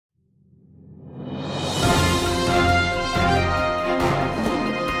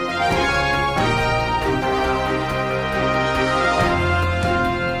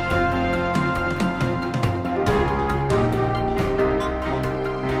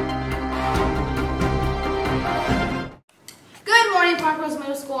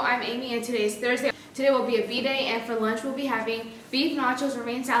Amy, and today is Thursday. Today will be a B-day, and for lunch we'll be having beef nachos,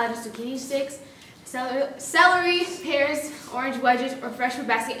 romaine salad, zucchini sticks, celery, pears, orange wedges, or fresh fruit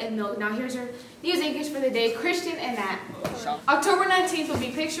basket, and milk. Now here's our news anchors for the day, Christian and Nat. October 19th will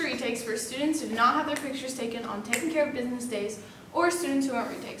be picture retakes for students who do not have their pictures taken on taking care of business days, or students who want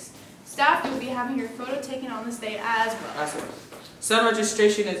retakes. Staff, you'll be having your photo taken on this day as well. Sun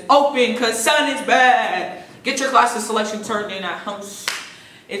registration is open because sun is bad. Get your classes selection turned in at house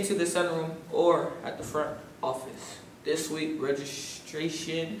into the sunroom or at the front office. This week,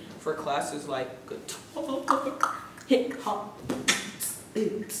 registration for classes like guitar, hip hop,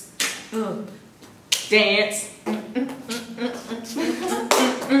 dance,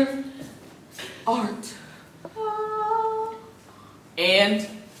 art, and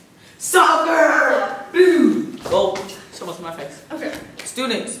soccer. Oh, so much in my face. Okay.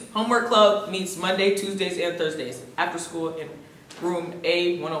 Students, homework club meets Monday, Tuesdays, and Thursdays after school in room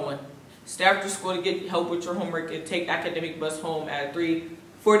A101. Stay after school to get help with your homework and take academic bus home at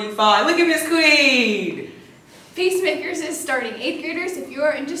 3:45. Look at Miss Queen! Peacemakers is starting. 8th graders, if you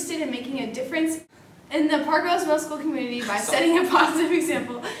are interested in making a difference in the Parkville Middle School community by setting a positive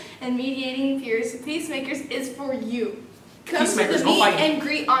example and mediating peers, Peacemakers is for you. Come to the meet and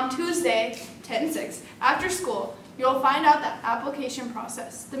greet on Tuesday, 10/6. After school, you'll find out the application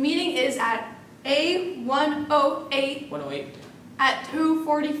process. The meeting is at A108 at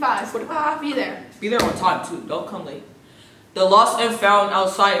 2:45. Be there. Be there on time too. Don't come late. The lost and found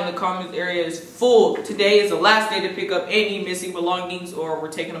outside in the commons area is full. Today is the last day to pick up any missing belongings, or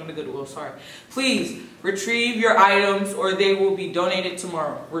we're taking them to Goodwill. Sorry. Please retrieve your items or they will be donated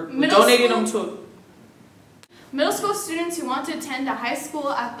tomorrow. We're donating them to... Middle school students who want to attend a high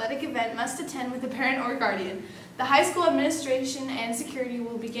school athletic event must attend with a parent or guardian. The high school administration and security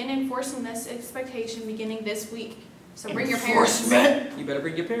will begin enforcing this expectation beginning this week. So bring your parents. You better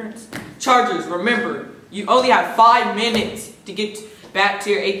bring your parents. Chargers, remember, you only have 5 minutes to get back to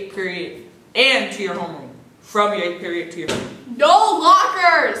your 8th period and to your homeroom. From your 8th period to your homeroom. No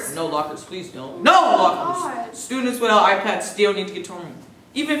lockers! No lockers, please don't. No lockers! God. Students without iPads still need to get to homeroom.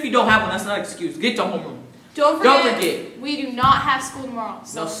 Even if you don't have one, that's not an excuse. Get to homeroom. Don't forget, we do not have school tomorrow.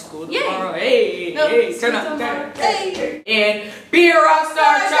 So. No school tomorrow. Hey, no, hey, turn up. Hey. And be a rock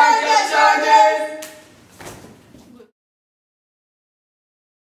star, charge up, Chargers!